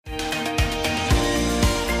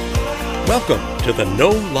Welcome to the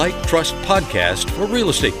Know, Like, Trust podcast for real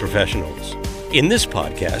estate professionals. In this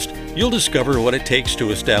podcast, you'll discover what it takes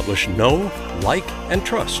to establish know, like, and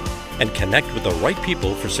trust, and connect with the right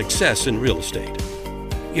people for success in real estate.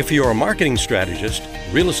 If you're a marketing strategist,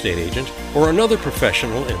 real estate agent, or another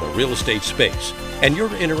professional in the real estate space, and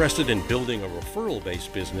you're interested in building a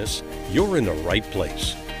referral-based business, you're in the right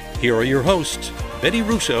place. Here are your hosts, Betty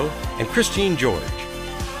Russo and Christine George.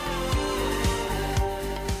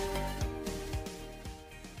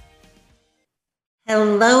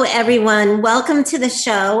 Hello, everyone. Welcome to the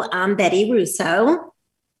show. I'm Betty Russo.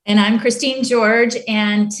 And I'm Christine George.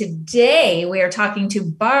 And today we are talking to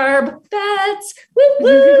Barb Betts. Woo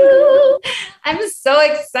woo! I'm so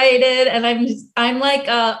excited. And I'm like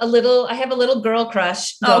I have a little girl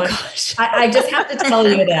crush. Oh gosh. I just have to tell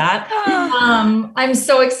you that. I'm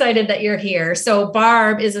so excited that you're here. So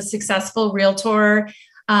Barb is a successful realtor.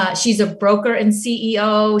 She's a broker and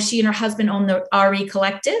CEO. She and her husband own the RE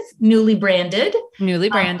Collective, newly branded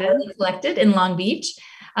Collected in Long Beach.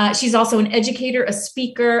 She's also an educator, a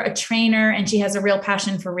speaker, a trainer, and she has a real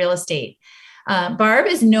passion for real estate. Barb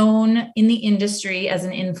is known in the industry as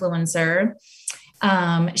an influencer.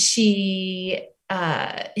 She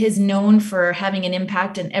is known for having an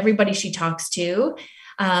impact on everybody she talks to.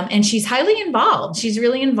 And she's highly involved. She's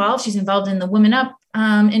really involved. She's involved in the Women Up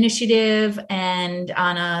initiative and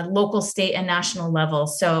on a local, state, and national level.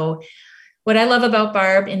 So what I love about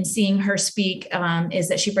Barb in seeing her speak is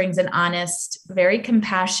that she brings an honest, very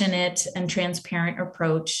compassionate and transparent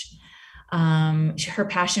approach. Her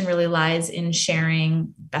passion really lies in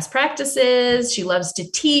sharing best practices. She loves to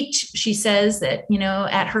teach. She says that,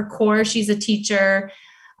 at her core, she's a teacher.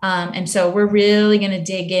 And so we're really going to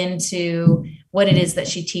dig into what it is that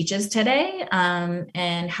she teaches today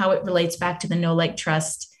and how it relates back to the know, like,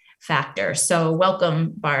 trust factor. So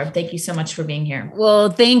welcome, Barb. Thank you so much for being here. Well,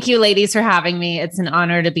 thank you, ladies, for having me. It's an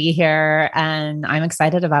honor to be here, and I'm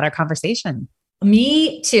excited about our conversation.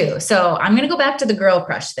 Me too. So I'm going to go back to the girl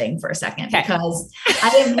crush thing for a second, because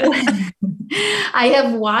I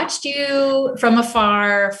have watched you from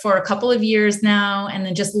afar for a couple of years now, and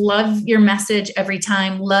then just love your message every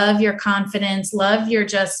time. Love your confidence. Love your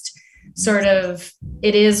just sort of,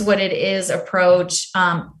 it is what it is approach.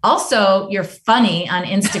 Also, you're funny on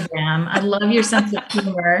Instagram. I love your sense of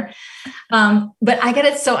humor. But I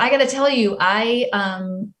gotta tell you, I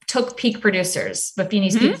took Peak Producers,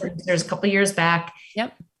 Buffini's Peak Producers a couple of years back.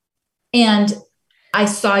 Yep. And I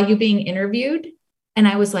saw you being interviewed, and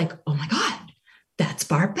I was like, oh my God, that's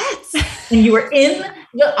Barb Betts. And you were in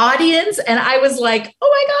the audience, and I was like, oh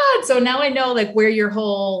my God. So now I know like where your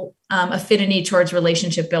whole affinity towards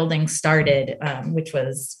relationship building started, which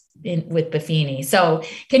was with Buffini. So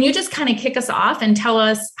can you just kind of kick us off and tell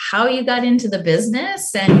us how you got into the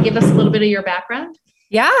business and give us a little bit of your background?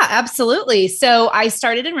 Yeah, absolutely. So I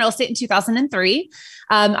started in real estate in 2003.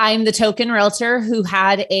 I'm the token realtor who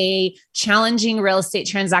had a challenging real estate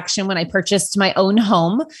transaction when I purchased my own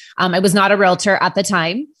home. I was not a realtor at the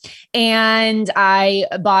time, and I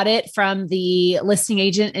bought it from the listing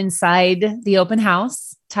agent inside the open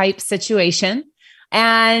house type situation.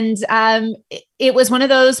 And it was one of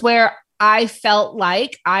those where I felt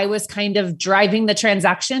like I was kind of driving the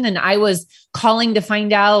transaction, and I was calling to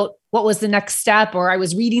find out what was the next step, or I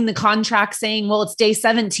was reading the contract saying, well, it's day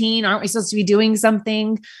 17. Aren't we supposed to be doing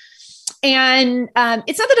something? And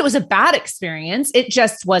it's not that it was a bad experience. It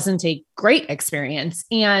just wasn't a great experience.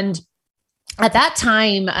 And at that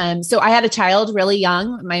time, so I had a child really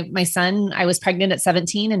young. My son, I was pregnant at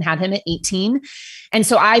 17 and had him at 18. And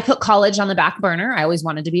so I put college on the back burner. I always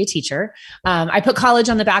wanted to be a teacher. I put college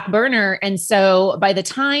on the back burner. And so by the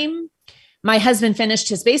time my husband finished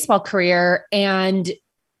his baseball career and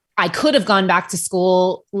I could have gone back to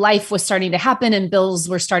school, life was starting to happen and bills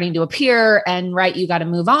were starting to appear, and you got to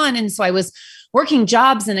move on. And so I was working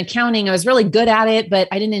jobs in accounting. I was really good at it, but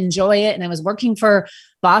I didn't enjoy it. And I was working for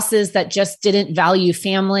bosses that just didn't value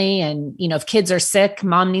family. And, if kids are sick,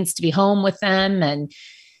 mom needs to be home with them.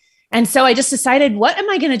 And so I just decided, what am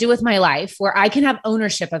I going to do with my life where I can have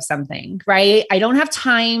ownership of something, right? I don't have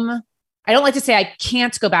time. I don't like to say I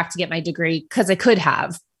can't go back to get my degree, because I could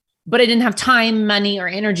have, but I didn't have time, money, or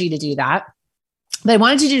energy to do that. But I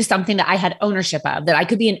wanted to do something that I had ownership of, that I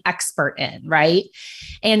could be an expert in, right?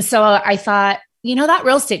 And so I thought, that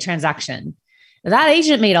real estate transaction, that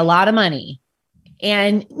agent made a lot of money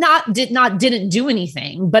and didn't do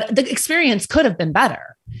anything, but the experience could have been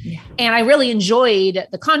better. Yeah. And I really enjoyed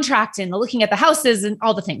the contract and looking at the houses and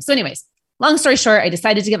all the things. So anyways, long story short, I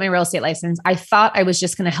decided to get my real estate license. I thought I was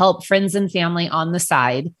just going to help friends and family on the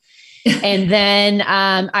side. And then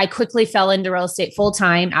I quickly fell into real estate full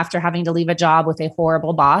time after having to leave a job with a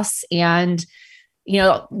horrible boss. And,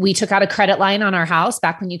 we took out a credit line on our house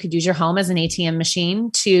back when you could use your home as an ATM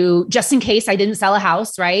machine to just in case I didn't sell a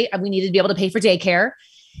house, right? We needed to be able to pay for daycare.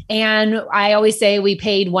 And I always say we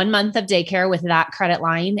paid 1 month of daycare with that credit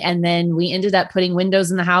line. And then we ended up putting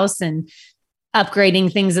windows in the house and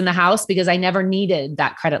upgrading things in the house because I never needed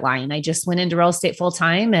that credit line. I just went into real estate full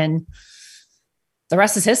time and the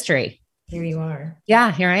rest is history. Here you are.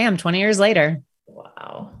 Yeah, here I am 20 years later.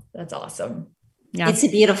 Wow. That's awesome. Yeah. It's a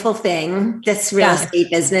beautiful thing, this real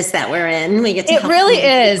estate business that we're in. We get to it really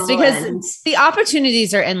is because the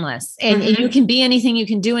opportunities are endless and you can be anything, you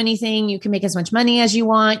can do anything, you can make as much money as you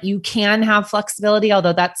want. You can have flexibility,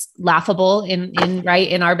 although that's laughable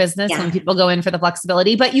in our business when people go in for the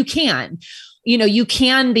flexibility, but you can, you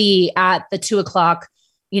can be at the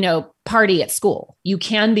 2:00, party at school. You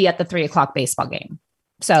can be at the 3:00 baseball game.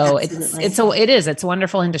 So Absolutely. it's a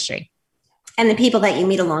wonderful industry. And the people that you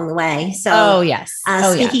meet along the way. So,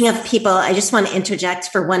 speaking of people, I just want to interject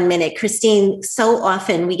for 1 minute. Christine, so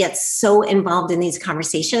often we get so involved in these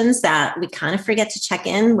conversations that we kind of forget to check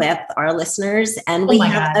in with our listeners. And we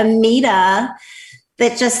have Amita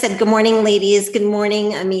that just said, good morning, ladies. Good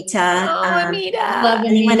morning, Amita. Amita. Love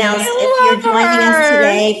anyone else, if you're joining us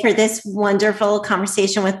today for this wonderful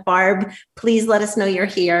conversation with Barb, please let us know you're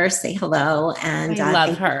here. Say hello. And thank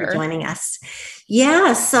you for joining us.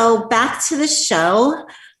 Yeah. So back to the show.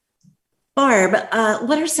 Barb,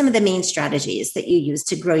 what are some of the main strategies that you use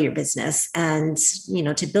to grow your business and,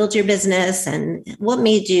 to build your business, and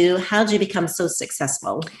how did you become so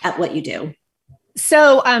successful at what you do?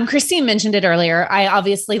 So Christine mentioned it earlier. I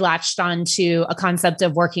obviously latched on to a concept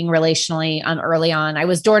of working relationally early on. I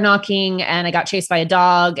was door knocking and I got chased by a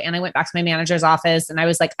dog and I went back to my manager's office and I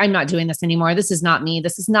was like, I'm not doing this anymore. This is not me.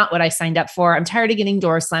 This is not what I signed up for. I'm tired of getting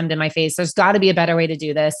doors slammed in my face. There's got to be a better way to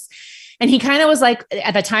do this. And he kind of was like,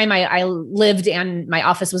 at the time I lived and my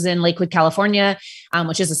office was in Lakewood, California,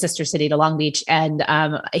 which is a sister city to Long Beach. And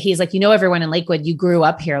he's like, everyone in Lakewood, you grew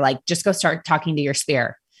up here, like just go start talking to your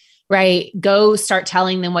sphere. Right? Go start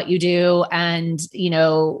telling them what you do and,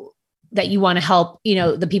 that you want to help,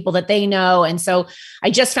 the people that they know. And so I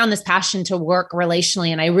just found this passion to work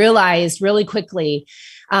relationally. And I realized really quickly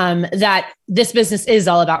that this business is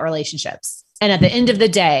all about relationships. And at the end of the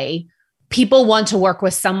day, people want to work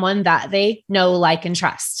with someone that they know, like, and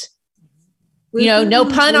trust. No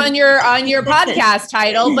pun on your podcast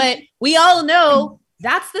title, but we all know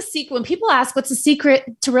that's the secret. When people ask, what's the secret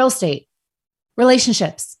to real estate?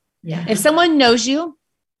 Relationships. Yeah. If someone knows you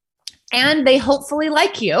and they hopefully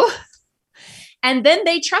like you and then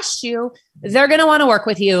they trust you, they're going to want to work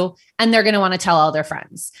with you and they're going to want to tell all their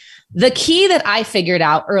friends. The key that I figured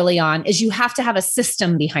out early on is you have to have a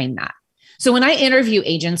system behind that. So when I interview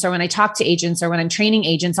agents or when I talk to agents or when I'm training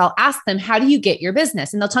agents, I'll ask them, how do you get your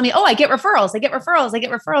business? And they'll tell me, I get referrals.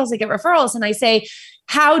 And I say,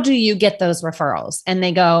 how do you get those referrals? And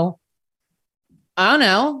they go, I don't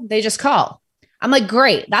know. They just call. I'm like,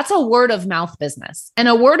 great. That's a word of mouth business. And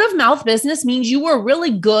a word of mouth business means you were really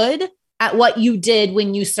good at what you did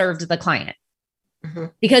when you served the client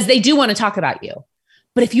because they do want to talk about you.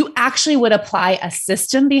 But if you actually would apply a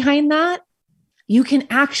system behind that, you can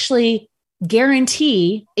actually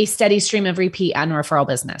guarantee a steady stream of repeat and referral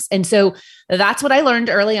business. And so that's what I learned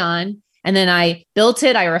early on. And then I built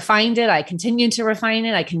it. I refined it. I continued to refine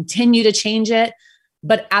it. I continue to change it.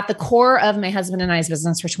 But at the core of my husband and I's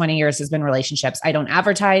business for 20 years has been relationships. I don't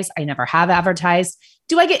advertise. I never have advertised.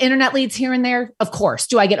 Do I get internet leads here and there? Of course.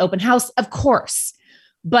 Do I get open house? Of course.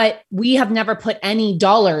 But we have never put any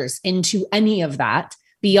dollars into any of that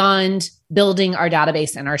beyond building our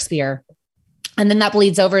database and our sphere. And then that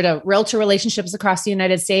bleeds over to realtor relationships across the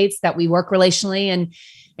United States that we work relationally. And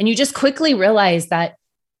you just quickly realize that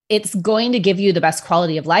it's going to give you the best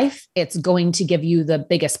quality of life. It's going to give you the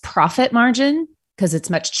biggest profit margin because it's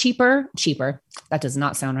much cheaper. That does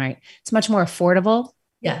not sound right. It's much more affordable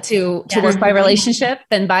to work by relationship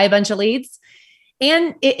than buy a bunch of leads.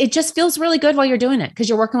 And it just feels really good while you're doing it because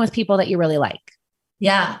you're working with people that you really like.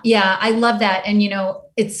 Yeah. I love that. And,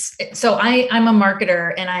 I'm a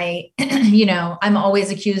marketer and I'm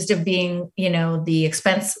always accused of being, the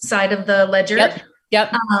expense side of the ledger.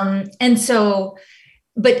 Yep.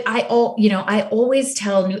 But I always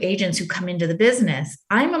tell new agents who come into the business,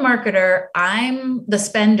 I'm a marketer, I'm the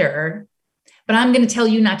spender, but I'm going to tell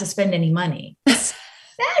you not to spend any money,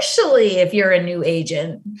 especially if you're a new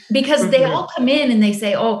agent, because they all come in and they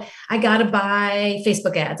say, I got to buy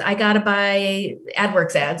Facebook ads. I got to buy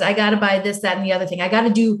AdWorks ads. I got to buy this, that, and the other thing. I got to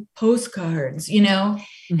do postcards, And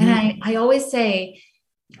I always say,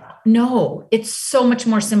 No, it's so much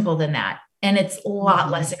more simple than that. And it's a lot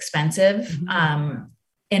less expensive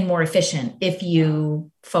and more efficient if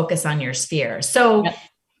you focus on your sphere. So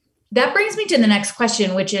that brings me to the next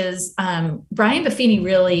question, which is Brian Buffini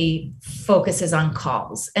really focuses on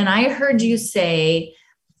calls. And I heard you say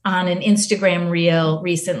on an Instagram reel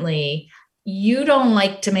recently, you don't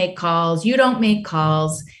like to make calls. You don't make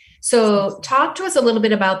calls. So talk to us a little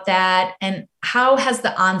bit about that, and how has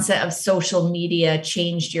the onset of social media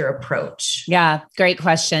changed your approach? Yeah, great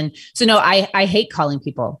question. So no, I hate calling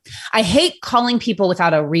people. I hate calling people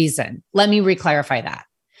without a reason. Let me re-clarify that.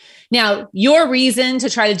 Now, your reason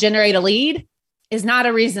to try to generate a lead is not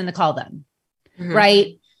a reason to call them,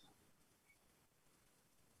 right?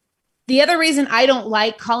 The other reason I don't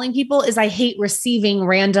like calling people is I hate receiving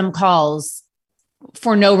random calls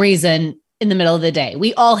for no reason in the middle of the day.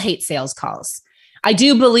 We all hate sales calls. I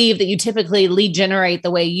do believe that you typically lead generate the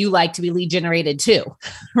way you like to be lead generated too,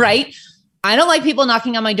 right? I don't like people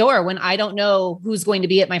knocking on my door when I don't know who's going to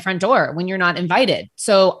be at my front door when you're not invited.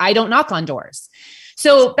 So I don't knock on doors.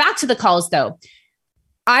 So back to the calls though.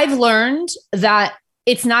 I've learned that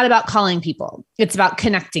it's not about calling people. It's about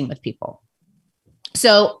connecting with people.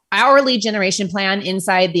 So our lead generation plan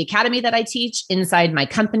inside the academy that I teach, inside my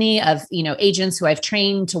company of, agents who I've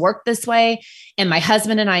trained to work this way, and my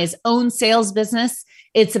husband and I's own sales business,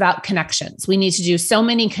 it's about connections. We need to do so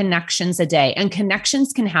many connections a day, and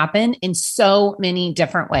connections can happen in so many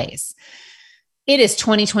different ways. It is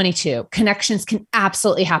 2022. Connections can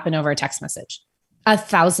absolutely happen over a text message.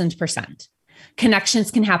 1,000%. Connections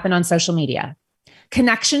can happen on social media.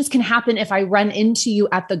 Connections can happen if I run into you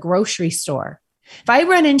at the grocery store. If I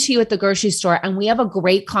run into you at the grocery store and we have a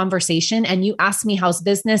great conversation and you ask me how's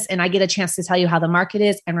business and I get a chance to tell you how the market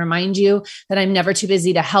is and remind you that I'm never too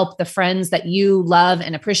busy to help the friends that you love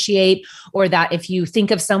and appreciate, or that if you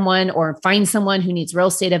think of someone or find someone who needs real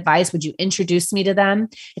estate advice, would you introduce me to them?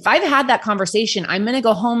 If I've had that conversation, I'm going to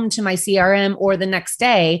go home to my CRM or the next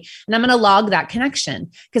day and I'm going to log that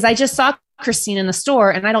connection because I just saw Christine in the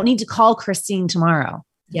store and I don't need to call Christine tomorrow.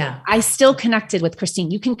 Yeah. I still connected with Christine.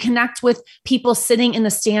 You can connect with people sitting in the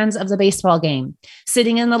stands of the baseball game,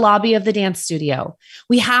 sitting in the lobby of the dance studio.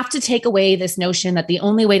 We have to take away this notion that the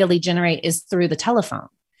only way to lead generate is through the telephone.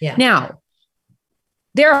 Yeah. Now,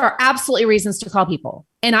 there are absolutely reasons to call people.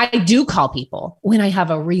 And I do call people when I have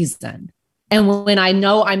a reason. And when I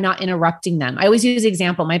know I'm not interrupting them. I always use the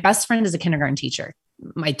example. My best friend is a kindergarten teacher.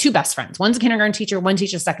 My two best friends, one's a kindergarten teacher, one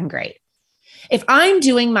teaches second grade. If I'm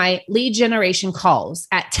doing my lead generation calls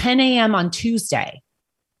at 10 a.m. on Tuesday,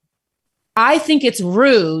 I think it's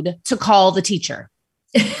rude to call the teacher.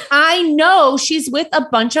 I know she's with a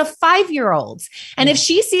bunch of 5-year-olds. And if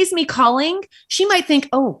she sees me calling, she might think,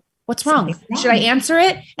 oh, what's wrong? Should I answer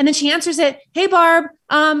it? And then she answers it. Hey, Barb,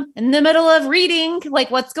 in the middle of reading,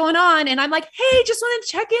 like what's going on? And I'm like, hey, just wanted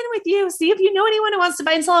to check in with you. See if you know anyone who wants to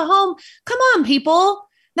buy and sell a home. Come on, people.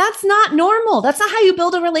 That's not normal. That's not how you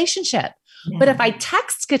build a relationship. Yeah. But if I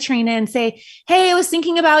text Katrina and say, hey, I was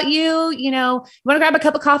thinking about you, you want to grab a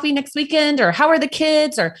cup of coffee next weekend, or how are the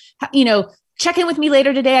kids, or, check in with me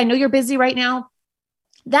later today. I know you're busy right now.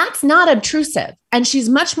 That's not obtrusive. And she's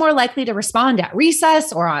much more likely to respond at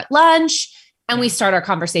recess or at lunch. And we start our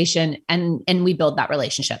conversation and we build that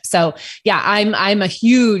relationship. So yeah, I'm a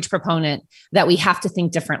huge proponent that we have to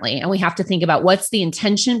think differently, and we have to think about what's the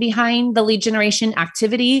intention behind the lead generation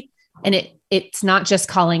activity. And it's not just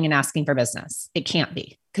calling and asking for business. It can't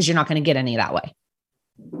be, because you're not going to get any that way.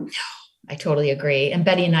 I totally agree. And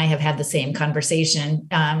Betty and I have had the same conversation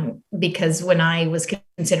because when I was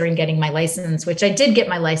considering getting my license, which I did get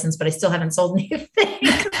my license, but I still haven't sold anything.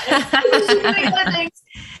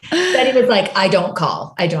 Betty was like, I don't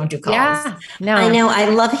call. I don't do calls. Yeah, no. I know. I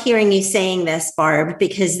love hearing you saying this, Barb,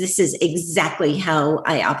 because this is exactly how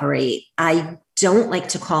I operate. I don't like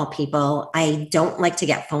to call people. I don't like to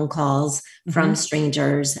get phone calls from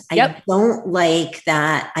strangers. I don't like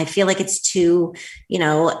that. I feel like it's too,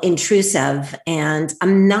 intrusive, and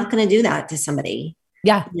I'm not going to do that to somebody.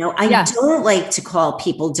 Yeah. I don't like to call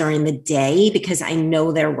people during the day because I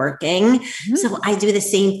know they're working. Mm-hmm. So I do the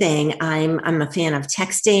same thing. I'm a fan of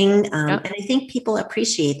texting. And I think people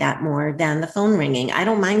appreciate that more than the phone ringing. I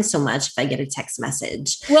don't mind so much if I get a text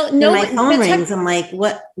message. Well, no, when my phone rings, I'm like,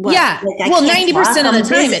 what? Yeah. Like, well, 90% of the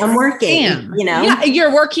time I'm working, Yeah,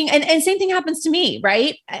 you're working. And same thing happens to me.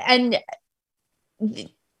 Right. And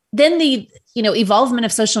then the, evolvement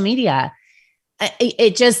of social media,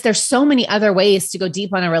 there's so many other ways to go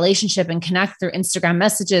deep on a relationship and connect through Instagram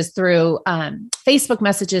messages, through Facebook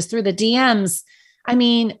messages, through the DMs. I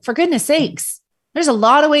mean, for goodness sakes, there's a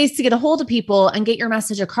lot of ways to get a hold of people and get your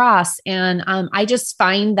message across. And I just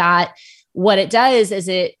find that what it does is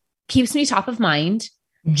it keeps me top of mind,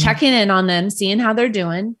 checking in on them, seeing how they're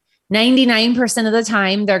doing. 99% of the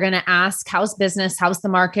time, they're going to ask, how's business? How's the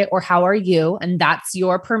market? Or how are you? And that's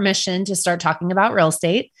your permission to start talking about real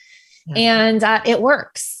estate. Yeah. And it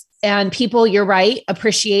works. And people, you're right,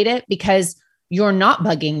 appreciate it because you're not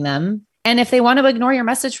bugging them. And if they want to ignore your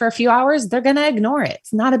message for a few hours, they're going to ignore it.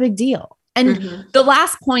 It's not a big deal. And the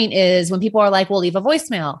last point is when people are like, well, leave a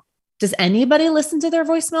voicemail. Does anybody listen to their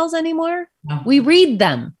voicemails anymore? No. We read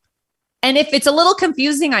them. And if it's a little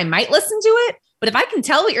confusing, I might listen to it. But if I can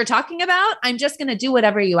tell what you're talking about, I'm just going to do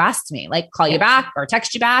whatever you asked me, like call you back or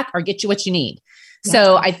text you back or get you what you need. Yeah.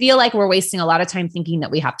 So I feel like we're wasting a lot of time thinking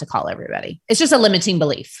that we have to call everybody. It's just a limiting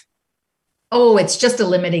belief. Oh, it's just a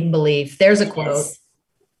limiting belief. There's a quote.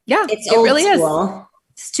 Yeah, it really is.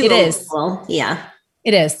 It's too old school. Yeah,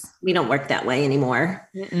 it is. We don't work that way anymore.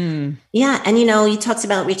 Yeah. And, you talked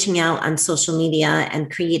about reaching out on social media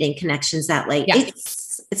and creating connections that way. Yeah.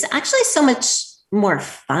 It's actually so much more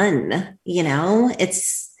fun.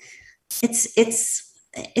 It's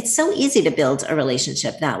so easy to build a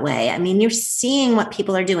relationship that way. I mean, you're seeing what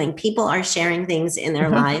people are doing. People are sharing things in their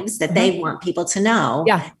lives that they want people to know.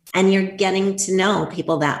 Yeah. And you're getting to know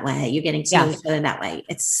people that way. You're getting to know each other that way.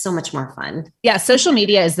 It's so much more fun. Yeah. Social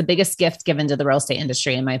media is the biggest gift given to the real estate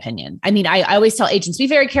industry, in my opinion. I mean, I always tell agents, be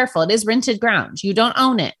very careful. It is rented ground. You don't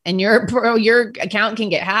own it. And your account can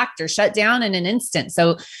get hacked or shut down in an instant.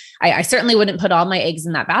 So I certainly wouldn't put all my eggs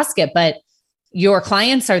in that basket, but your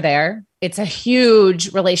clients are there. It's a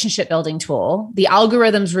huge relationship building tool. The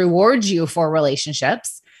algorithms reward you for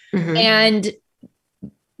relationships. And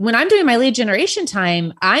when I'm doing my lead generation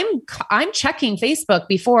time, I'm checking Facebook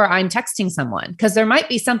before I'm texting someone because there might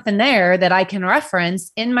be something there that I can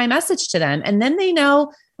reference in my message to them. And then they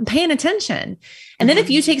know I'm paying attention. And then if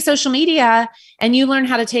you take social media and you learn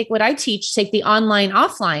how to take what I teach, take the online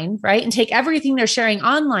offline, right? And take everything they're sharing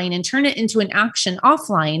online and turn it into an action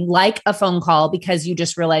offline, like a phone call because you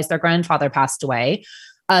just realized their grandfather passed away,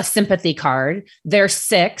 a sympathy card, they're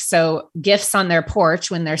sick. So gifts on their porch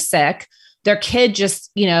when they're sick, their kid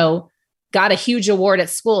just, got a huge award at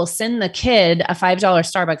school, send the kid a $5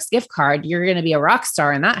 Starbucks gift card. You're going to be a rock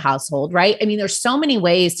star in that household, right? I mean, there's so many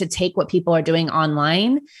ways to take what people are doing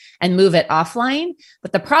online and move it offline.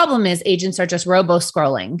 But the problem is agents are just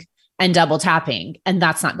robo-scrolling and double tapping, and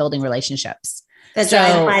that's not building relationships. The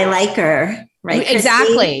drive-by liker, right?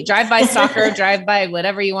 Exactly. Drive-by stalker, drive-by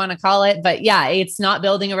whatever you want to call it. But yeah, it's not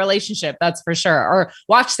building a relationship. That's for sure. Or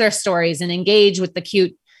watch their stories and engage with the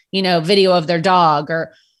cute, video of their dog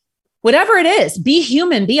or whatever it is. Be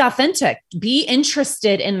human, be authentic, be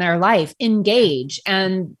interested in their life, engage.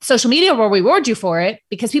 And social media will reward you for it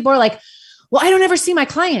because people are like, well, I don't ever see my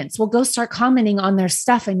clients. Well, go start commenting on their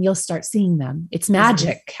stuff and you'll start seeing them. It's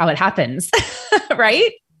magic how it happens,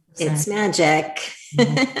 right? It's magic.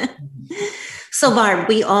 So Barb,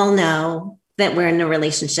 we all know that we're in a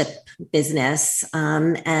relationship business.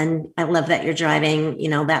 And I love that you're driving,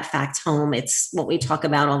 that fact home. It's what we talk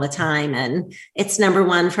about all the time. And it's number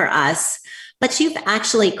one for us, but you've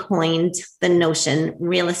actually coined the notion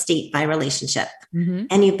real estate by relationship,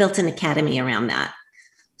 and you built an academy around that.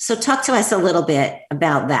 So talk to us a little bit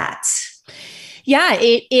about that. Yeah,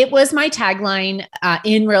 it was my tagline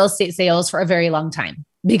in real estate sales for a very long time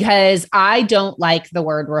because I don't like the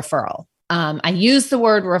word referral. I use the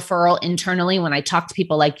word referral internally when I talk to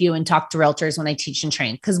people like you and talk to realtors when I teach and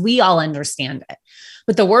train, because we all understand it.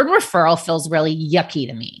 But the word referral feels really yucky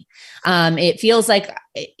to me. It feels like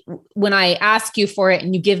when I ask you for it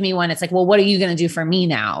and you give me one, it's like, well, what are you going to do for me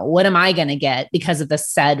now? What am I going to get because of the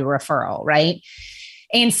said referral, right?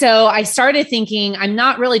 And so I started thinking, I'm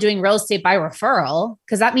not really doing real estate by referral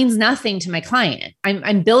because that means nothing to my client.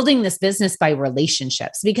 I'm building this business by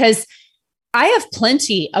relationships because I have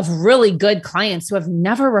plenty of really good clients who have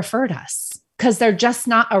never referred us because they're just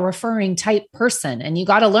not a referring type person. And you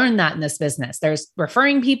got to learn that in this business. There's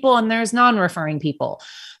referring people and there's non-referring people.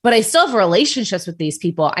 But I still have relationships with these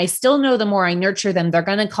people. I still know the more I nurture them, they're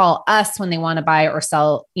going to call us when they want to buy or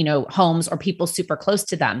sell, homes or people super close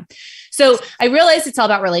to them. So I realized it's all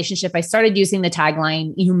about relationship. I started using the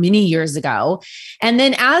tagline many years ago. And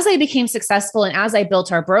then as I became successful and as I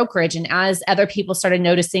built our brokerage and as other people started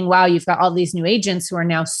noticing, wow, you've got all these new agents who are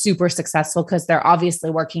now super successful because they're obviously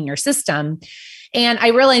working your system. And I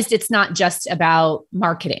realized it's not just about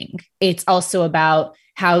marketing. It's also about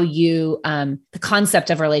how you, the concept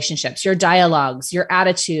of relationships, your dialogues, your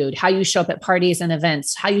attitude, how you show up at parties and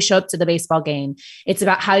events, how you show up to the baseball game. It's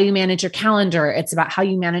about how you manage your calendar. It's about how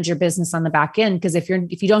you manage your business on the back end. Because if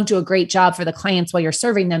you don't do a great job for the clients while you're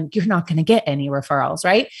serving them, you're not going to get any referrals,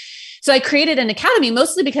 right? So I created an academy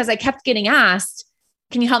mostly because I kept getting asked,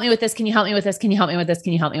 can you help me with this? Can you help me with this? Can you help me with this?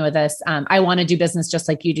 Can you help me with this? I want to do business just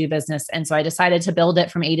like you do business. And so I decided to build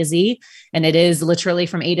it from A to Z, and it is literally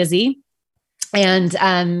from A to Z.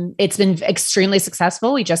 And it's been extremely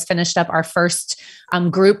successful. We just finished up our first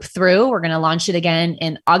group through. We're going to launch it again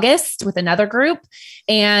in August with another group.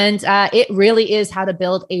 And it really is how to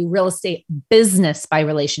build a real estate business by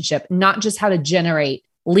relationship, not just how to generate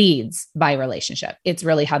leads by relationship. It's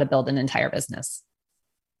really how to build an entire business.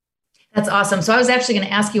 That's awesome. So I was actually going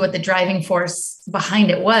to ask you what the driving force behind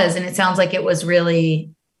it was. And it sounds like it was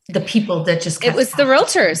really the people that just it was the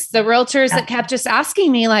realtors that kept just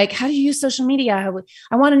asking me, like, how do you use social media?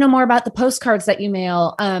 I want to know more about the postcards that you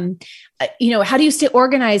mail. How do you stay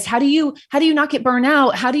organized? How do you not get burned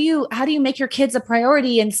out? How do you make your kids a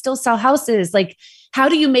priority and still sell houses? Like, how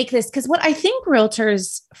do you make this? Because what I think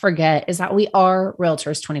realtors forget is that we are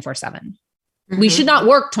realtors 24/7. Mm-hmm. We should not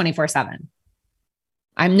work 24/7.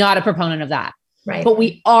 I'm not a proponent of that, right? But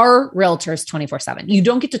we are realtors 24/7. You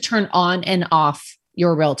don't get to turn on and off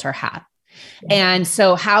your realtor hat. Yeah. And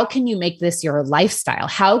so how can you make this your lifestyle?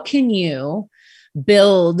 How can you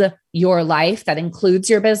build your life that includes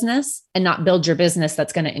your business and not build your business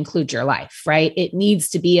that's going to include your life, right? It needs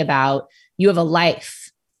to be about, you have a life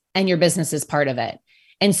and your business is part of it.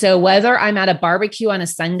 And so whether I'm at a barbecue on a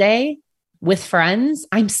Sunday with friends,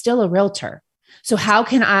 I'm still a realtor. So how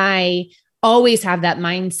can I always have that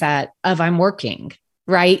mindset of I'm working,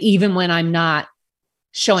 right? Even when I'm not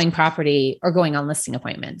showing property or going on listing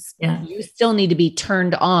appointments. Yeah. You still need to be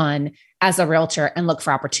turned on as a realtor and look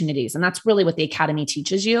for opportunities. And that's really what the Academy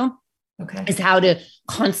teaches you, is how to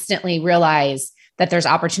constantly realize that there's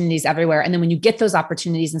opportunities everywhere. And then when you get those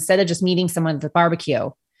opportunities, instead of just meeting someone at the barbecue,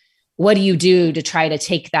 what do you do to try to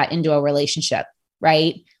take that into a relationship,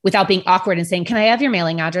 right? Without being awkward and saying, can I have your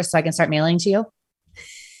mailing address so I can start mailing to you?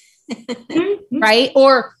 Right?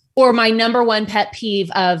 Or my number one pet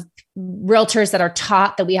peeve of realtors that are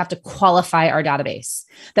taught that we have to qualify our database,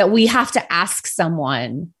 that we have to ask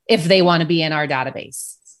someone if they want to be in our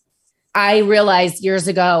database. I realized years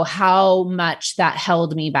ago how much that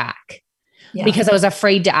held me back because I was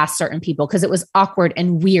afraid to ask certain people because it was awkward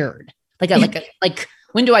and weird. Like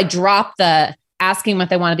when do I drop the asking what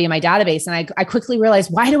they want to be in my database? And I quickly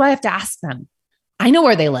realized, why do I have to ask them? I know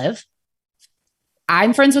where they live.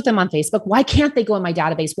 I'm friends with them on Facebook. Why can't they go in my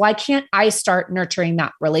database? Why can't I start nurturing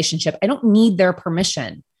that relationship? I don't need their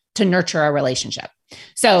permission to nurture a relationship.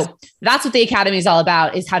 So that's what the Academy is all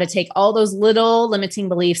about, is how to take all those little limiting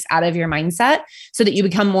beliefs out of your mindset so that you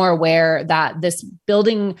become more aware that this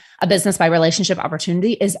building a business by relationship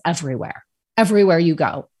opportunity is everywhere. Everywhere you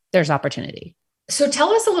go, there's opportunity. So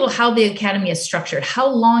tell us a little how the Academy is structured. How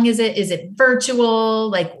long is it? Is it virtual?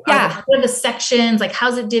 Like, what are the sections? Like,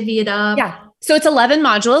 how's it divvied up? Yeah. So it's 11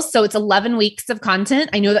 modules. So it's 11 weeks of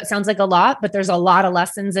content. I know that sounds like a lot, but there's a lot of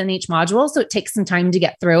lessons in each module. So it takes some time to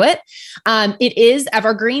get through it. It is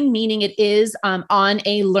evergreen, meaning it is on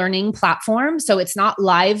a learning platform. So it's not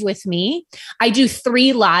live with me. I do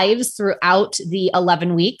 3 lives throughout the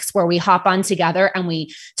 11 weeks where we hop on together and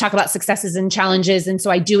we talk about successes and challenges. And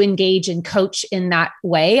so I do engage and coach in that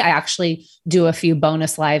way. I actually do a few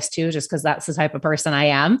bonus lives too, just because that's the type of person I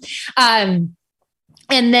am.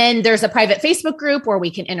 And then there's a private Facebook group where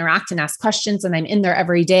we can interact and ask questions. And I'm in there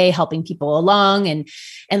every day helping people along and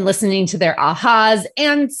listening to their ahas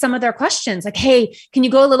and some of their questions like, hey, can you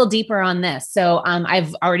go a little deeper on this? So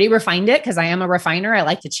I've already refined it because I am a refiner. I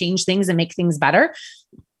like to change things and make things better.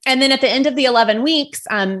 And then at the end of the 11 weeks,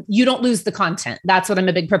 you don't lose the content. That's what I'm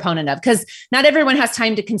a big proponent of, because not everyone has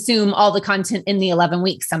time to consume all the content in the 11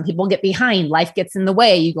 weeks. Some people get behind, life gets in the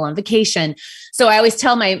way, you go on vacation. So I always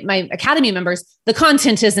tell my Academy members, the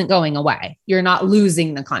content isn't going away. You're not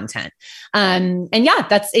losing the content. And yeah,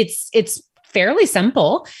 it's fairly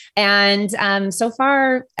simple. And so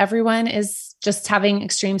far, everyone is just having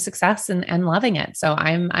extreme success and loving it. So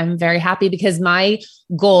I'm very happy because my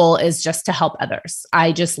goal is just to help others.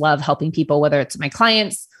 I just love helping people, whether it's my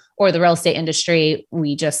clients or the real estate industry.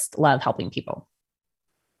 We just love helping people.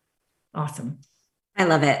 Awesome. I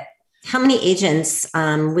love it. How many agents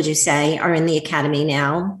would you say are in the Academy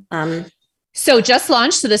now? So just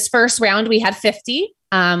launched. So this first round, we had 50.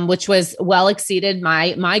 Which was well exceeded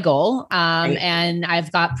my goal. Right. And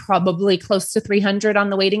I've got probably close to 300 on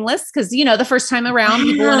the waiting list. Cause the first time around,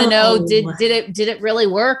 people want to know, did it really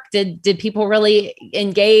work? Did people really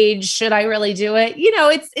engage? Should I really do it?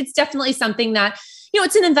 It's definitely something that,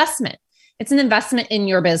 it's an investment. It's an investment in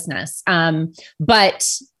your business.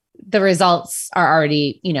 But the results are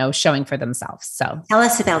already, showing for themselves. So tell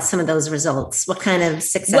us about some of those results. What kind of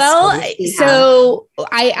success? So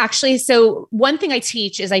one thing I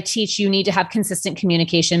teach you need to have consistent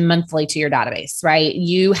communication monthly to your database, right?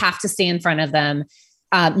 You have to stay in front of them,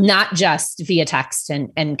 not just via text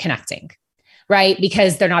and connecting, right?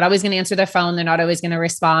 Because they're not always going to answer their phone. They're not always going to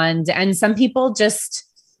respond. And some people just,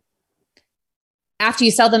 after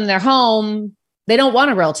you sell them their home, they don't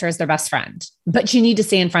want a realtor as their best friend, but you need to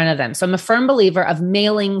stay in front of them. So I'm a firm believer of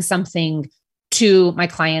mailing something to my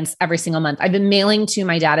clients every single month. I've been mailing to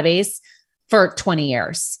my database for 20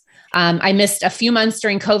 years. I missed a few months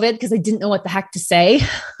during COVID because I didn't know what the heck to say.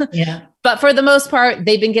 Yeah. But for the most part,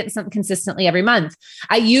 they've been getting something consistently every month.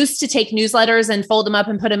 I used to take newsletters and fold them up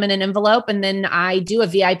and put them in an envelope. And then I do a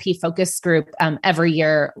VIP focus group every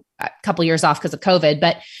year, a couple years off because of COVID.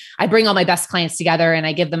 But I bring all my best clients together and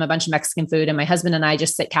I give them a bunch of Mexican food. And my husband and I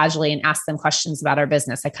just sit casually and ask them questions about our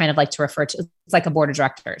business. I kind of like to refer to it's like a board of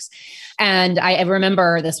directors. And I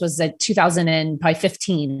remember this was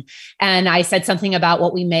 2015. And I said something about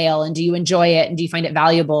what we mail and do you enjoy it? And do you find it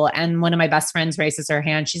valuable? And one of my best friends raises her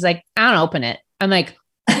hand. She's like, I don't open it. I'm like,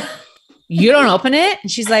 you don't open it?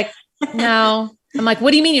 And she's like, no. I'm like,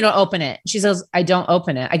 what do you mean you don't open it? She says, I don't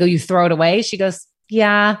open it. I go, you throw it away? She goes,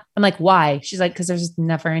 yeah. I'm like, why? She's like, because there's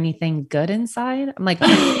never anything good inside. I'm like,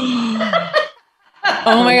 oh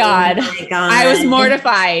my God. I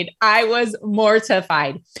was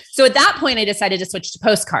mortified. So at that point, I decided to switch to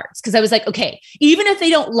postcards because I was like, okay, even if they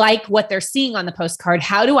don't like what they're seeing on the postcard,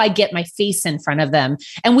 how do I get my face in front of them?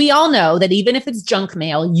 And we all know that even if it's junk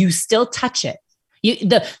mail, you still touch it.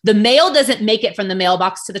 The mail doesn't make it from the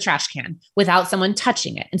mailbox to the trash can without someone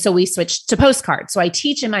touching it. And so we switched to postcards. So I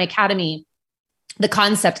teach in my academy the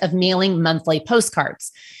concept of mailing monthly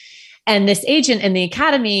postcards. And this agent in the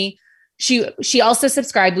academy, she also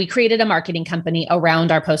subscribed. We created a marketing company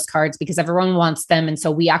around our postcards because everyone wants them. And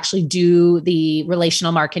so we actually do the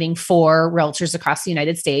relational marketing for realtors across the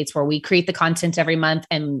United States, where we create the content every month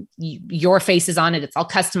and your face is on it. It's all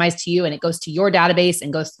customized to you and it goes to your database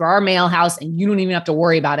and goes through our mail house and you don't even have to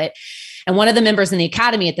worry about it. And one of the members in the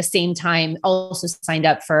academy at the same time also signed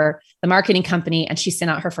up for the marketing company and she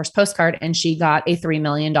sent out her first postcard and she got a $3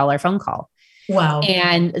 million phone call. Wow.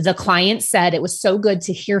 And the client said, it was so good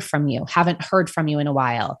to hear from you. Haven't heard from you in a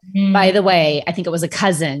while. By the way, I think it was a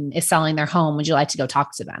cousin is selling their home. Would you like to go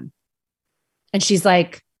talk to them? And she's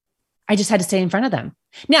like, I just had to stay in front of them.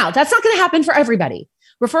 Now, that's not going to happen for everybody.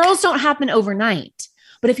 Referrals don't happen overnight.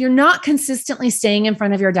 But if you're not consistently staying in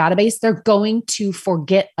front of your database, they're going to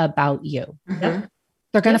forget about you. Mm-hmm.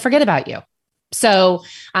 They're going to forget about you. So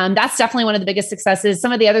that's definitely one of the biggest successes.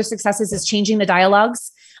 Some of the other successes is changing the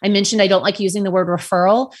dialogues. I mentioned I don't like using the word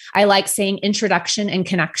referral. I like saying introduction and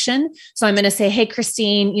connection. So I'm going to say, hey,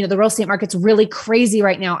 Christine, the real estate market's really crazy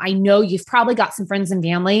right now. I know you've probably got some friends and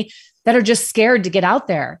family that are just scared to get out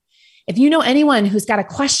there. If you know anyone who's got a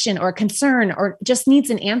question or a concern or just needs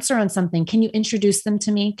an answer on something, can you introduce them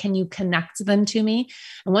to me? Can you connect them to me?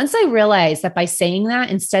 And once I realized that by saying that,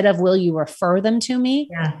 instead of will you refer them to me,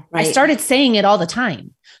 I started saying it all the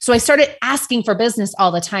time. So I started asking for business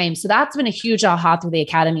all the time. So that's been a huge aha through the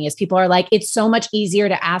academy is people are like, it's so much easier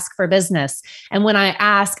to ask for business. And when I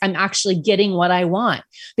ask, I'm actually getting what I want.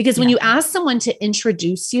 Because when you ask someone to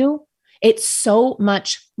introduce you, it's so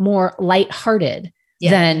much more lighthearted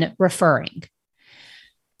than referring.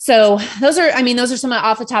 So those are some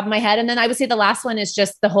off the top of my head. And then I would say the last one is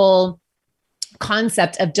just the whole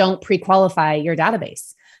concept of don't pre-qualify your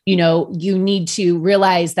database. You need to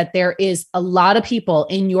realize that there is a lot of people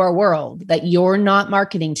in your world that you're not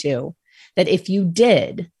marketing to, that if you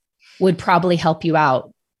did, would probably help you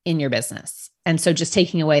out in your business. And so just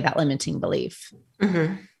taking away that limiting belief.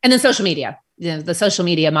 Mm-hmm. And then social media. The social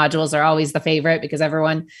media modules are always the favorite because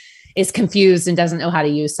everyone is confused and doesn't know how to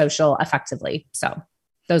use social effectively. So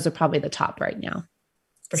those are probably the top right now.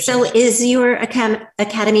 So is your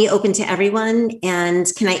academy open to everyone? And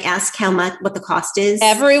can I ask what the cost is?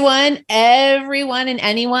 Everyone and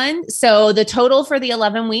anyone. So the total for the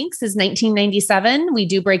 11 weeks is $19.97. We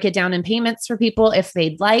do break it down in payments for people if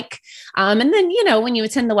they'd like. And then, when you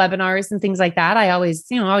attend the webinars and things like that, I always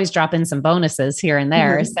drop in some bonuses here and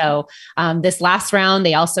there. Mm-hmm. So this last round,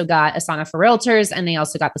 they also got Asana for Realtors and they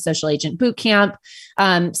also got the Social Agent Bootcamp.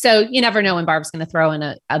 So you never know when Barb's going to throw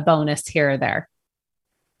in a bonus here or there.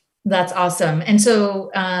 That's awesome. And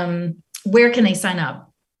so, where can they sign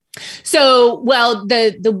up? So, well,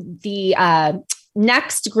 the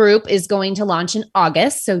next group is going to launch in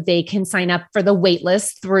August. So they can sign up for the wait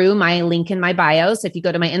list through my link in my bio. So if you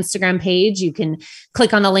go to my Instagram page, you can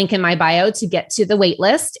click on the link in my bio to get to the wait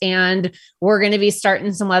list. And we're going to be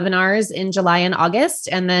starting some webinars in July and August.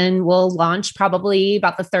 And then we'll launch probably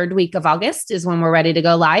about the third week of August is when we're ready to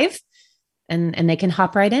go live, and they can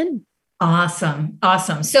hop right in. Awesome.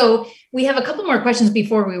 Awesome. So we have a couple more questions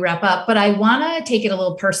before we wrap up, but I want to take it a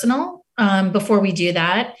little personal before we do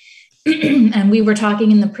that. And we were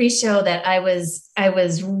talking in the pre-show that I was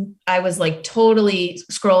like totally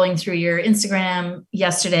scrolling through your Instagram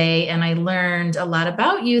yesterday, and I learned a lot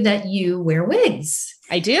about you, that you wear wigs.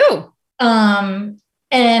 I do. And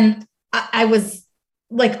I was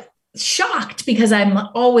like shocked, because I'm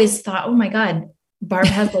always thought, oh my God, Barb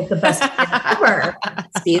has like the best hair ever.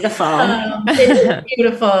 It's beautiful. It is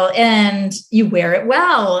beautiful, and you wear it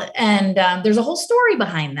well. And there's a whole story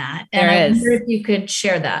behind that. And I wonder if you could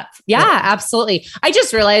share that. Yeah, absolutely. I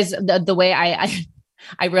just realized the way I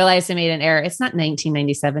realized I made an error. It's not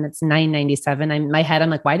 1997. It's 997. In my head,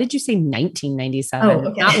 I'm like, why did you say 1997? Oh,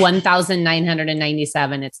 okay. Not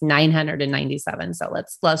 1997. It's 997. So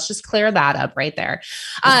let's just clear that up right there.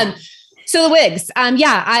 So the wigs,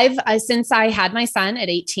 I've since I had my son at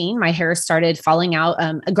 18, my hair started falling out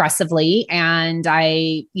aggressively, and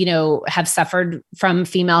I, have suffered from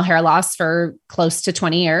female hair loss for close to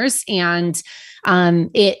 20 years, and I've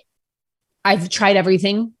tried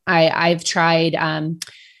everything. I've tried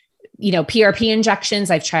PRP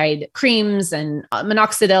injections. I've tried creams and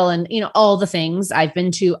minoxidil and all the things. I've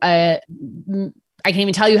been to I can't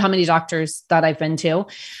even tell you how many doctors that I've been to.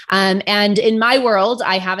 And in my world,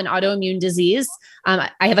 I have an autoimmune disease.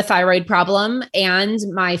 I have a thyroid problem, and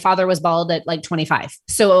my father was bald at like 25.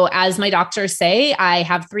 So as my doctors say, I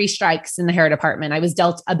have 3 strikes in the hair department. I was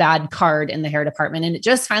dealt a bad card in the hair department. And it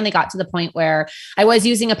just finally got to the point where I was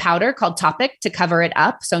using a powder called Topic to cover it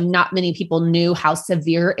up. So not many people knew how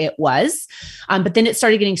severe it was. But then it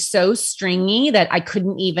started getting so stringy that I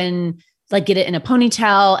couldn't even get it in a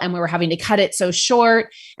ponytail, and we were having to cut it so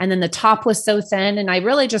short. And then the top was so thin. And I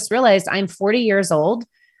really just realized I'm 40 years old.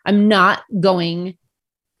 I don't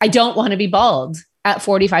want to be bald at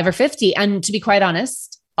 45 or 50. And to be quite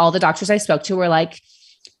honest, all the doctors I spoke to were like,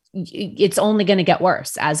 it's only going to get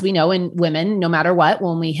worse. As we know, in women, no matter what,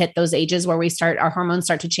 when we hit those ages where our hormones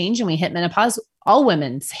start to change and we hit menopause, all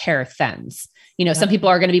women's hair thins. Some people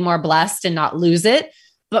are going to be more blessed and not lose it,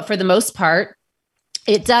 but for the most part,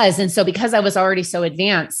 it does. And so because I was already so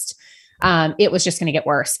advanced, it was just going to get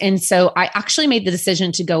worse. And so I actually made the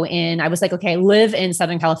decision to go in. I was like, okay, I live in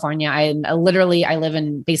Southern California. I live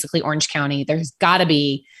in basically Orange County. There's got to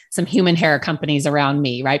be some human hair companies around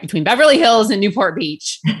me, right? Between Beverly Hills and Newport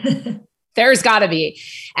Beach. There's got to be.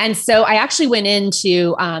 And so I actually went in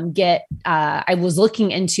to I was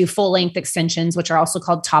looking into full length extensions, which are also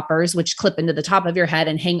called toppers, which clip into the top of your head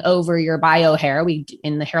and hang over your bio hair.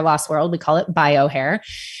 In the hair loss world, we call it bio hair.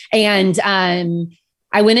 And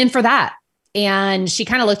I went in for that. And she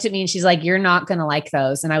kind of looked at me and she's like, you're not going to like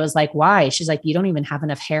those. And I was like, why? She's like, you don't even have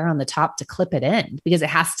enough hair on the top to clip it in, because it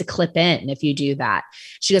has to clip in if you do that.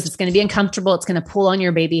 She goes, it's going to be uncomfortable. It's going to pull on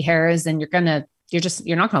your baby hairs, and you're not going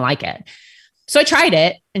to like it. So I tried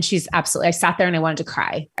it, and I sat there and I wanted to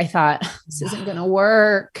cry. I thought, this isn't going to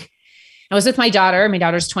work. I was with my daughter. My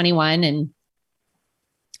daughter's 21, and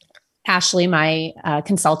Ashley, my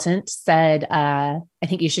consultant, said, I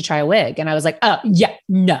think you should try a wig. And I was like, oh yeah,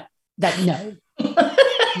 no, not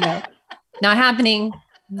happening.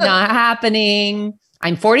 Not happening.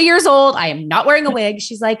 I'm 40 years old. I am not wearing a wig.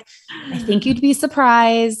 She's like, I think you'd be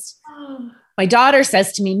surprised. My daughter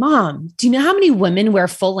says to me, Mom, do you know how many women wear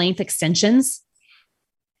full length extensions?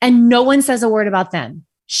 And no one says a word about them.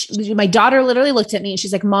 My daughter literally looked at me and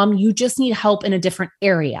she's like, Mom, you just need help in a different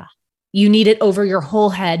area. You need it over your whole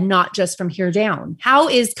head, not just from here down. How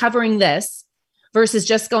is covering this versus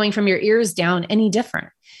just going from your ears down any different?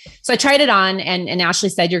 So I tried it on, and Ashley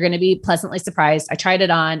said, you're going to be pleasantly surprised. I tried it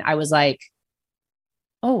on. I was like,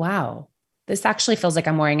 oh, wow, this actually feels like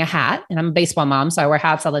I'm wearing a hat, and I'm a baseball mom, so I wear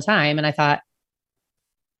hats all the time. And I thought,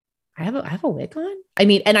 I have a wig on. I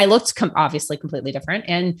mean, and I looked obviously completely different,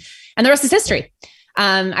 and the rest is history.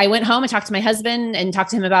 I went home and talked to my husband and talked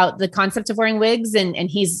to him about the concept of wearing wigs, and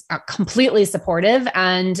he's completely supportive.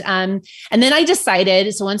 And then I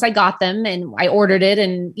decided, so once I got them and I ordered it,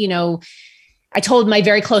 and, I told my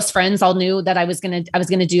very close friends, all knew that I was going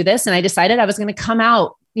to do this. And I decided I was going to come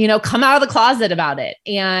out of the closet about it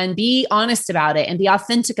and be honest about it and be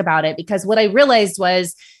authentic about it. Because what I realized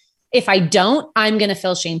was, if I don't, I'm going to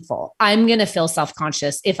feel shameful. I'm going to feel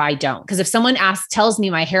self-conscious if I don't. Because if someone tells me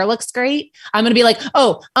my hair looks great, I'm going to be like,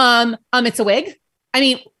 oh, it's a wig. I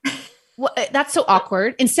mean, well, that's so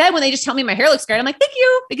awkward. Instead, when they just tell me my hair looks great, I'm like, thank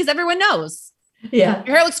you, because everyone knows. Yeah.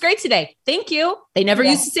 Your hair looks great today. Thank you. They never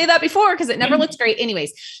used to say that before because it never looked great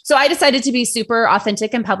anyways. So I decided to be super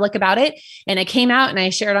authentic and public about it. And I came out and I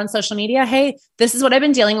shared on social media, hey, this is what I've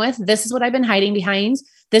been dealing with. This is what I've been hiding behind.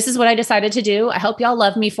 This is what I decided to do. I hope y'all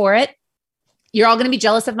love me for it. You're all going to be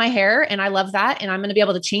jealous of my hair. And I love that. And I'm going to be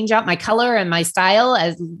able to change out my color and my style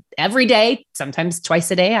as every day, sometimes twice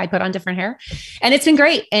a day, I put on different hair. And it's been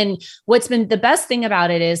great. And what's been the best thing about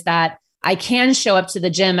it is that I can show up to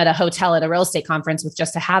the gym at a hotel at a real estate conference with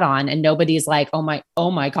just a hat on and nobody's like, oh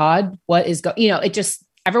my God, what is it just,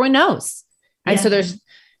 everyone knows. And so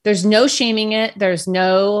there's no shaming it. There's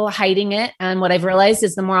no hiding it. And what I've realized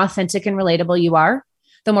is the more authentic and relatable you are,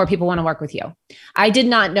 the more people want to work with you. I did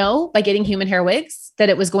not know by getting human hair wigs that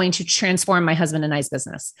it was going to transform my husband and I's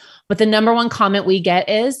business. But the number one comment we get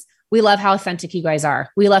is, we love how authentic you guys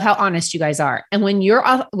are. We love how honest you guys are. And when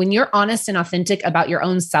you're honest and authentic about your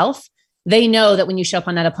own self, they know that when you show up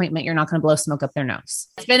on that appointment, you're not going to blow smoke up their nose.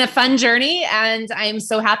 It's been a fun journey and I'm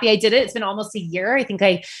so happy I did it. It's been almost a year. I think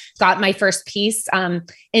I got my first piece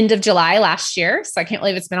end of July last year. So I can't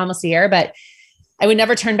believe it's been almost a year, but I would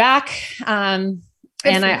never turn back. And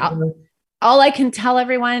all I can tell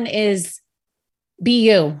everyone is be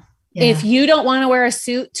you. Yeah. If you don't want to wear a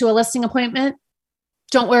suit to a listing appointment,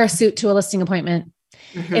 don't wear a suit to a listing appointment.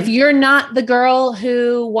 Mm-hmm. If you're not the girl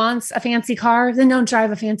who wants a fancy car, then don't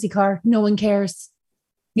drive a fancy car. No one cares.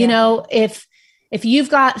 Yeah. You know, if you've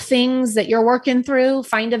got things that you're working through,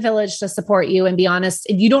 find a village to support you and be honest.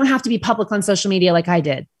 You don't have to be public on social media like I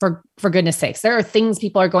did, for goodness sakes. There are things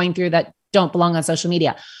people are going through that don't belong on social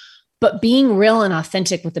media, but being real and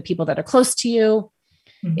authentic with the people that are close to you,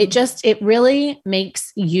 mm-hmm. it really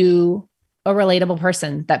makes you a relatable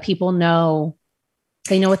person that people know,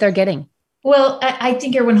 they know what they're getting. Well, I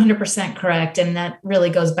think you're 100% correct. And that really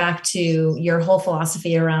goes back to your whole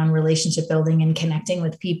philosophy around relationship building and connecting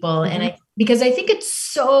with people. Mm-hmm. And because I think it's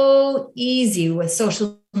so easy with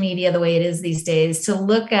social media, the way it is these days, to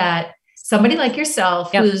look at somebody like yourself,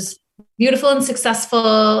 yep. who's beautiful and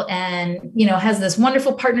successful and, you know, has this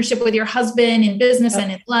wonderful partnership with your husband in business yep.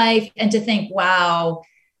 and in life. And to think, wow,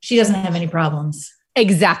 she doesn't have any problems.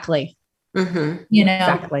 Exactly. Mm-hmm. You know,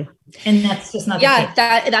 exactly. And that's just not the case.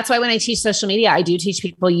 That's why when I teach social media, I do teach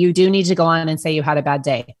people, you do need to go on and say you had a bad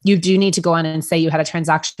day. You do need to go on and say you had a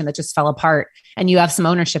transaction that just fell apart and you have some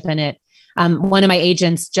ownership in it. One of my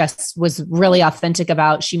agents just was really authentic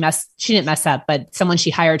about, she didn't mess up, but someone she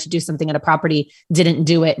hired to do something at a property didn't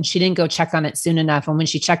do it. And she didn't go check on it soon enough. And when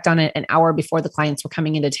she checked on it an hour before the clients were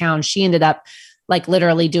coming into town, she ended up like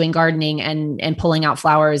literally doing gardening and pulling out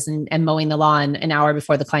flowers and mowing the lawn an hour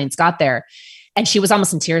before the clients got there. And she was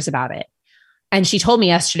almost in tears about it. And she told me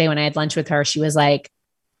yesterday when I had lunch with her, she was like,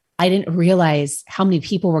 I didn't realize how many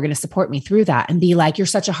people were going to support me through that and be like, you're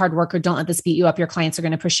such a hard worker. Don't let this beat you up. Your clients are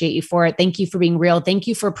going to appreciate you for it. Thank you for being real. Thank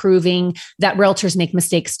you for proving that realtors make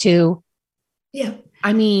mistakes too. Yeah.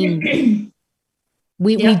 I mean,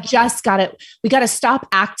 we just got to stop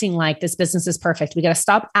acting like this business is perfect. We got to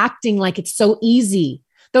stop acting like it's so easy.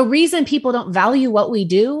 The reason people don't value what we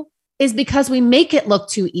do is because we make it look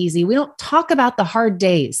too easy. We don't talk about the hard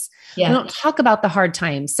days. Yeah. We don't talk about the hard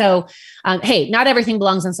times. So, hey, not everything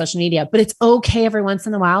belongs on social media, but it's okay every once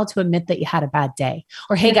in a while to admit that you had a bad day.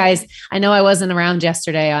 Or, hey guys, I know I wasn't around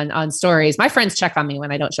yesterday on stories. My friends check on me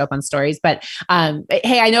when I don't show up on stories, but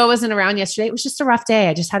hey, I know I wasn't around yesterday. It was just a rough day.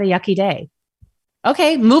 I just had a yucky day.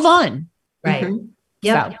 Okay, move on. Right. Mm-hmm.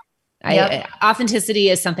 Yeah. So authenticity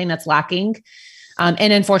is something that's lacking.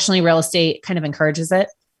 And unfortunately, real estate kind of encourages it,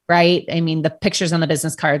 right? I mean, the pictures on the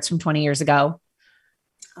business cards from 20 years ago,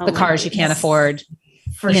 the cars you can't afford,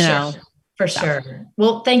 for sure.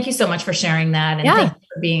 Well, thank you so much for sharing that. And thank you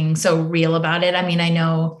for being so real about it. I mean, I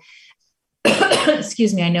know,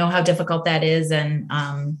 excuse me, I know how difficult that is. And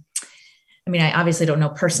I mean, I obviously don't know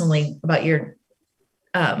personally about your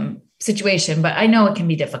situation, but I know it can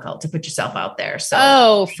be difficult to put yourself out there.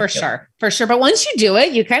 So, for sure. But once you do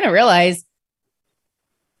it, you kind of realize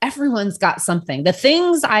everyone's got something. The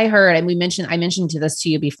things I heard, and I mentioned this to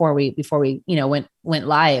you before we, went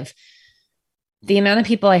live, the amount of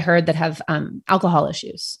people I heard that have alcohol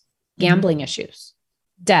issues, gambling issues,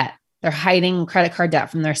 debt, they're hiding credit card debt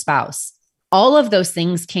from their spouse. All of those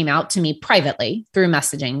things came out to me privately through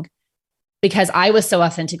messaging because I was so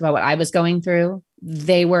authentic about what I was going through.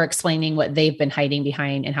 They were explaining what they've been hiding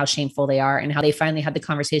behind and how shameful they are and how they finally had the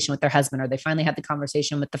conversation with their husband, or they finally had the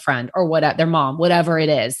conversation with the friend or their mom, whatever it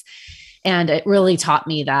is. And it really taught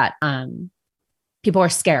me that people are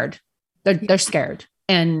scared. They're scared.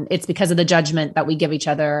 And it's because of the judgment that we give each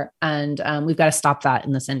other. And we've got to stop that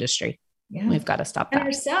in this industry. We've got to stop that. And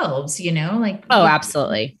ourselves, like, oh,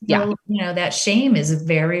 absolutely. Yeah. That shame is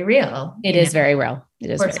very real. It is very real. It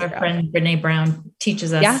is. Of course, our friend Brene Brown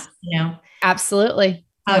teaches us, absolutely.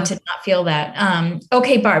 How to not feel that.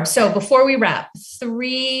 Okay, Barb. So before we wrap,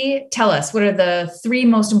 tell us, what are the 3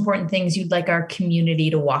 most important things you'd like our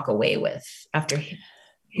community to walk away with after hearing?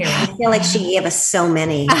 I feel like she gave us so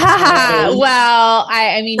many. Well,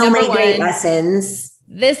 I mean, so many great lessons.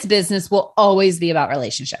 This business will always be about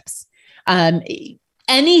relationships.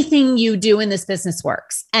 Anything you do in this business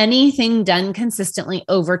works. Anything done consistently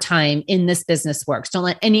over time in this business works. Don't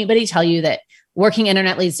let anybody tell you that working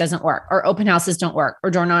internet leads doesn't work, or open houses don't work, or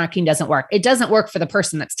door knocking doesn't work. It doesn't work for the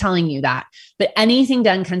person that's telling you that, but anything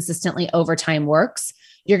done consistently over time works.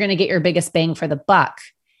 You're going to get your biggest bang for the buck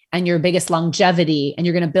and your biggest longevity, and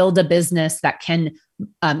you're going to build a business that can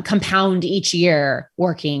compound each year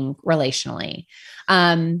working relationally.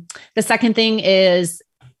 The second thing is,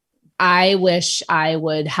 I wish I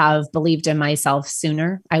would have believed in myself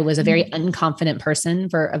sooner. I was a very unconfident person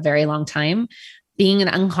for a very long time. Being an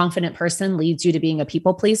unconfident person leads you to being a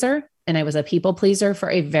people pleaser. And I was a people pleaser for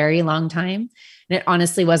a very long time. And it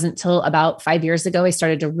honestly wasn't till about 5 years ago, I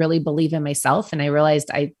started to really believe in myself. And I realized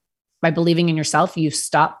by believing in yourself, you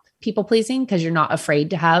stop people pleasing because you're not afraid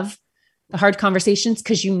to have the hard conversations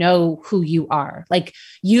because you know who you are. Like,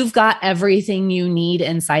 you've got everything you need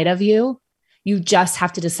inside of you. You just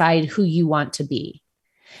have to decide who you want to be.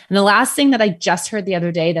 And the last thing that I just heard the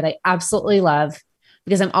other day that I absolutely love,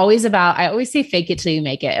 because I always say fake it till you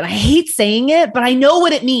make it. And I hate saying it, but I know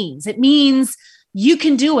what it means. It means you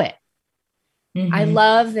can do it. Mm-hmm. I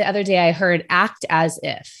love the other day I heard act as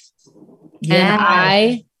if. Yeah. And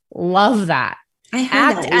I love that. I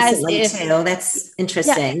heard that recently too. That's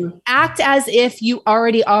interesting. Yeah, act as if you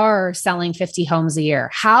already are selling 50 homes a year.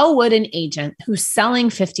 How would an agent who's selling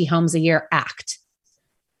 50 homes a year act?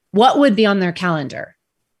 What would be on their calendar?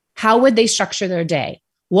 How would they structure their day?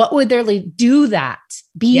 What would their lead do that?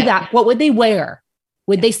 Be that? What would they wear?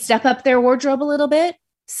 Would they step up their wardrobe a little bit?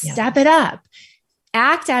 Step it up.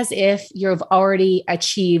 Act as if you've already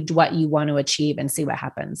achieved what you want to achieve and see what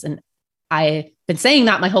happens. And I've been saying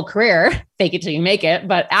that my whole career, fake it till you make it,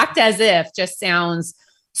 but act as if just sounds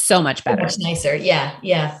so much better. So much nicer. Yeah.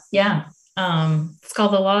 It's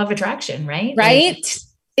called the law of attraction, right? Right.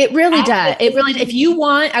 It really does. It really,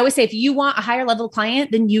 I always say, if you want a higher level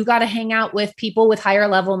client, then you got to hang out with people with higher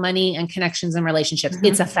level money and connections and relationships. Mm-hmm.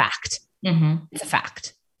 It's a fact. Mm-hmm. It's a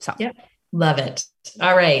fact. So love it.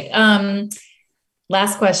 All right.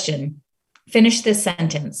 Last question. Finish this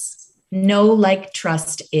sentence. Know, like,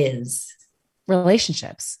 trust is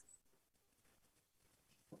relationships.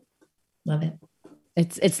 Love it.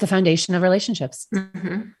 It's the foundation of relationships.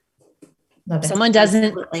 Mm-hmm. If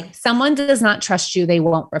someone does not trust you, they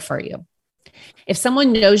won't refer you. If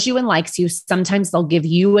someone knows you and likes you, sometimes they'll give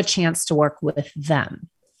you a chance to work with them.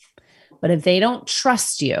 But if they don't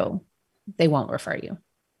trust you, they won't refer you.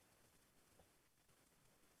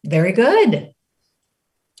 Very good.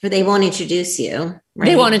 Or they won't introduce you. Right?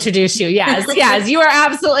 They won't introduce you. Yes, you are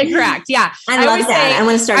absolutely correct. Yeah. I love that. I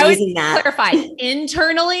want to start using that. Clarify.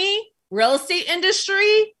 Internally, real estate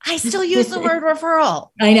industry, I still use the word referral.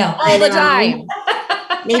 I know. All the time.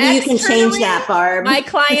 Maybe you can change that, Barb. My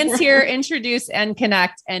clients here introduce and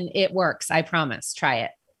connect, and it works. I promise. Try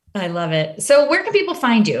it. I love it. So where can people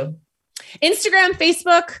find you? Instagram,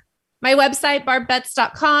 Facebook, my website,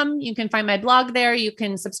 barbetts.com. You can find my blog there. You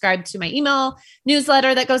can subscribe to my email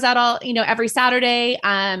newsletter that goes out every Saturday.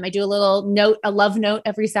 I do a love note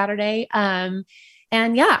every Saturday. And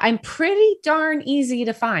I'm pretty darn easy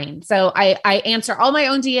to find. So I answer all my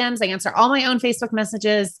own DMs. I answer all my own Facebook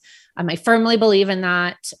messages. I firmly believe in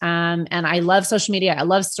that. And I love social media. I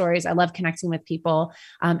love stories. I love connecting with people.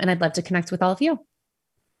 And I'd love to connect with all of you.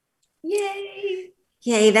 Yay.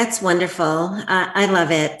 That's wonderful. I love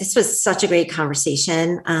it. This was such a great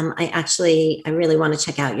conversation. I really want to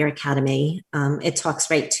check out your academy. It talks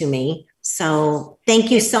right to me. So thank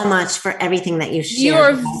you so much for everything that you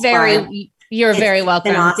shared. You're very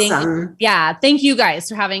welcome. Awesome. Thank you guys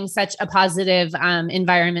for having such a positive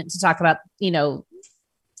environment to talk about,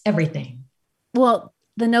 everything. Well,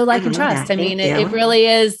 the know, like, and trust. I mean, it really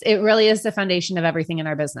is the foundation of everything in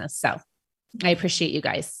our business. So I appreciate you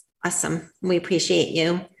guys. Awesome. We appreciate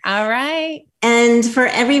you. All right. And for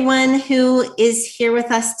everyone who is here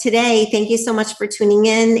with us today, thank you so much for tuning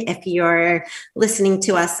in. If you're listening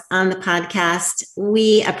to us on the podcast,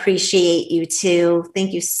 we appreciate you too.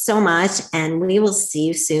 Thank you so much. And we will see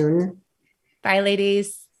you soon. Bye,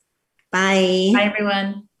 ladies. Bye. Bye,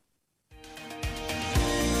 everyone.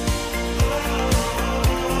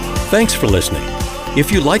 Thanks for listening. If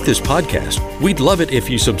you like this podcast, we'd love it if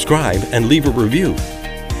you subscribe and leave a review.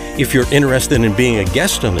 If you're interested in being a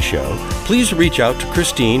guest on the show, please reach out to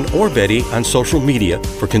Christine or Betty on social media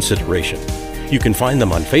for consideration. You can find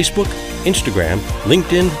them on Facebook, Instagram,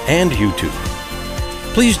 LinkedIn, and YouTube.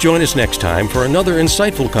 Please join us next time for another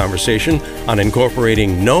insightful conversation on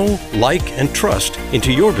incorporating know, like, and trust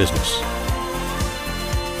into your business.